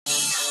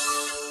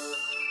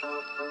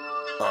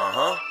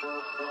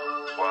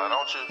Why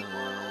don't you?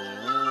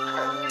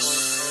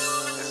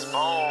 It's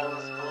Sambone.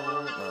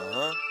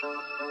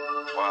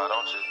 Why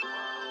don't you?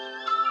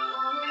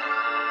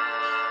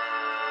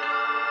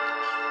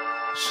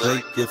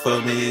 Shake it for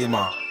me,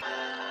 ma.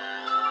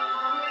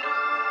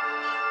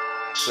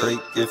 Shake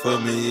it for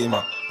me,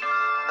 ma.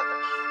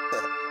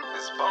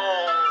 It's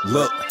Sambone.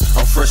 Look,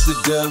 I'm fresh to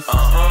death.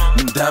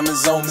 Them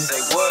diamonds on me.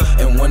 Say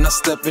what? And when I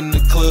step in the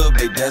club,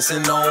 they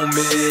dancing on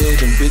me.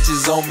 Them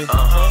bitches on me.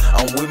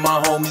 I'm with my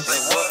homies.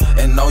 Say what?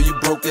 And all you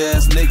broke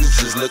ass niggas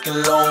just looking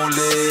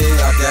lonely.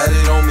 I got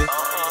it on me.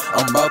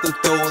 I'm about to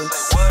throw it.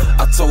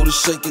 I told her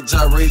shake it,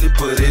 gyrate it,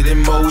 put it in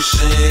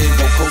motion.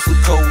 Go coast to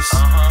coast,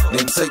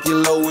 then take it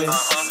low in,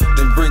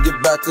 then bring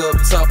it back up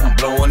top. I'm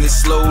blowing it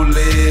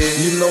slowly.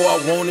 You know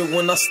I want it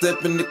when I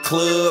step in the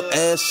club.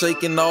 Ass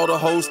shaking, all the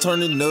hoes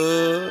turning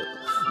up.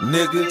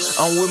 Nigga,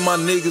 I'm with my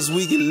niggas,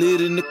 we get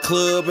lit in the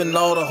club, and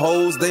all the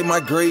hoes, they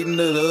migrating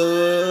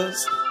to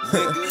us.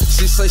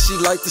 She say she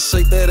like to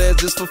shake that ass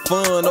just for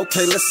fun.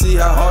 Okay, let's see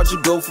how hard you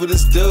go for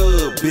this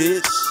dub,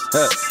 bitch.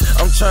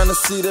 I'm tryna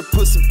see that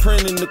pussy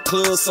print in the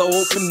club, so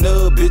open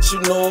up, bitch, you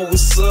know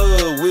what's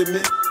up with me.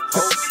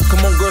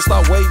 Come on, girl,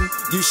 stop waiting.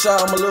 You shy,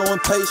 I'm a little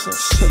impatient.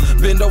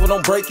 Bend over,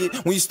 don't break it.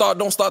 When you start,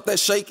 don't stop that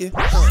shaking.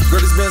 Girl,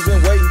 this band's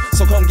been waiting,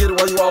 so come get it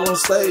while you all on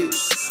stage.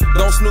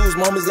 Don't snooze,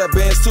 mama's got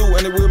bands too,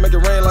 and it will make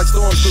it rain like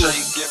storm through.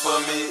 Shake it for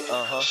me,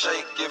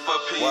 shake it for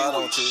P. Why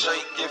don't you?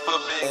 Shake it for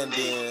Big And D.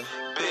 then,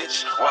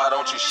 Bitch, why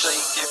don't you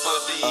shake it for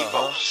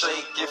Devo?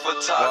 Shake it for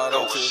Why Taco,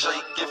 don't you?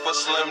 shake it for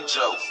Slim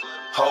Joe.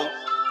 Ho,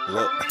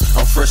 look,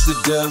 I'm fresh to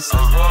death.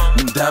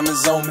 Them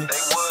diamonds on me. they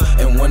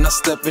what? And when I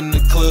step in the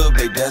club,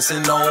 they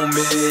dancing on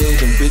me.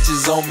 Them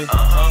bitches on me.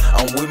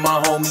 I'm with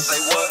my homies.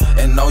 Say what?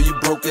 And all you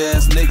broke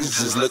ass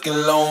niggas just looking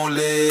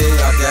lonely.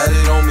 I got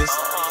it on me.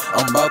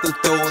 I'm about to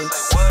throw it.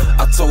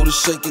 I told her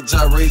shake it,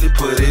 gyrate it,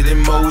 put it in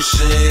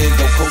motion.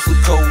 Go coast to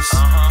coast,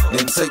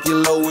 then take it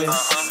low in,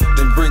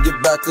 then bring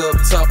it back up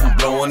top. I'm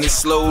blowing it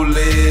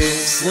slowly.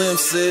 Slim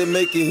said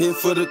make it hit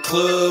for the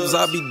clubs.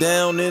 I be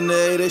down in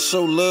there, they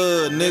show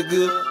love,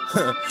 nigga.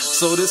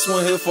 So this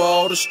one here for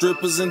all the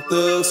strippers and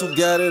thugs who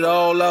got it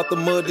all out the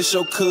mud. This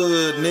your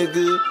cud,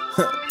 nigga.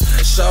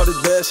 Shouted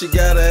bad, she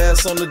got her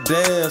ass on the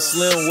dance.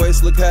 Slim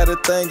waist, look how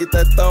that thing get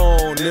that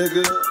thong,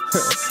 nigga.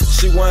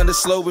 She wind it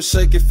slow but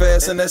shake it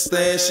fast in that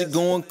stand. She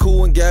going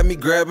cool and got me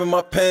grabbing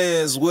my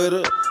pants with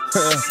her.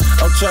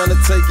 I'm trying to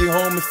take you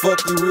home and fuck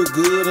you real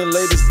good and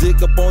lay this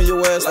dick up on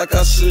your ass like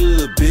I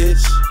should,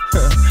 bitch.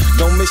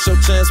 Don't miss your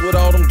chance with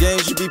all them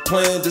games you be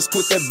playing. Just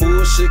quit that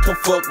bullshit, come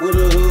fuck with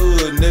the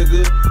hood,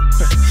 nigga.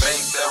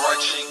 Make that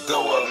right cheek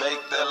go up, make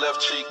that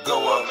left cheek go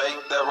up,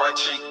 make that right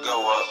cheek go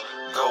up,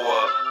 go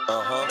up.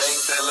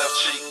 Make that left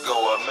cheek go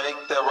up, make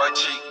that right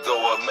cheek go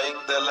up, make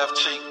that left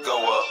cheek go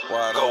up,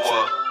 Why go don't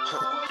you? up.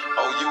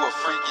 Oh, you a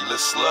freaky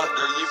little slut,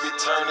 girl, you be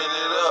turning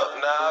it up.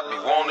 Now I be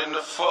wanting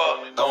to fuck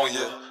on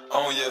ya,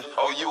 on ya.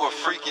 Oh, you a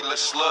freaky little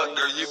slut,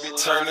 girl, you be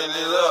turning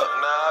it up.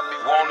 Now I be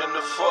wanting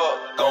to fuck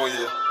on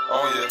ya,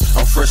 on ya.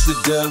 I'm fresh to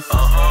death.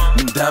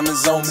 Them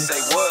diamonds on me.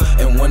 Say what?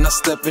 And when I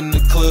step in the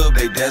club,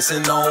 they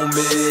dancing on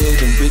me.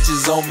 Them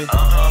bitches on me.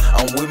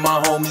 I'm with my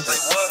homies.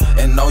 Say what?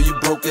 And all you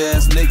broke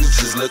ass niggas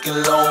just looking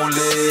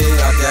lonely.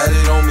 I got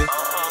it on me.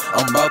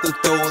 I'm about to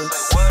throw it.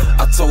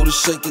 I told her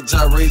shake it,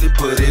 gyrate it,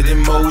 put it in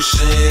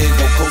motion.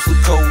 Go coast to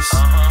coast,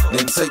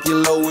 then take it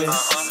low in,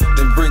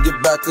 then bring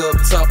it back up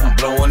top. I'm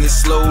blowing it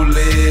slowly.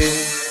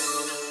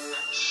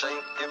 Shake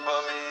it for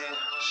me,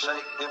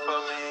 shake it for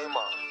me,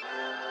 ma.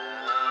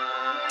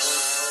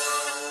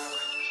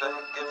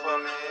 Shake it for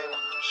me,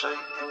 shake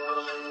it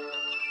for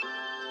me.